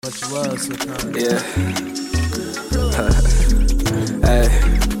Much love, Sekani. Yeah. Hey.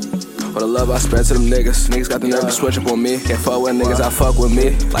 All the love I spread to them niggas. Niggas got the nerve to switch up on me. Can't fuck with niggas, I fuck with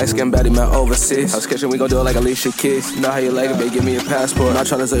me. Light skin baddie man overseas. I was kitchen, we gon' do it like Alicia Keys. You know how you like it, babe, give me your passport. I'm not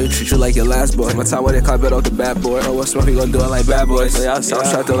tryna tell you, treat you like your last boy. My time with it, climb it off the bad boy. Oh, what smoke, we gon' do it like bad boys. So yeah, I'm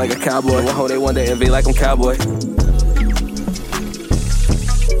tryna do it like a cowboy. One whole day, one day, envy like I'm cowboy.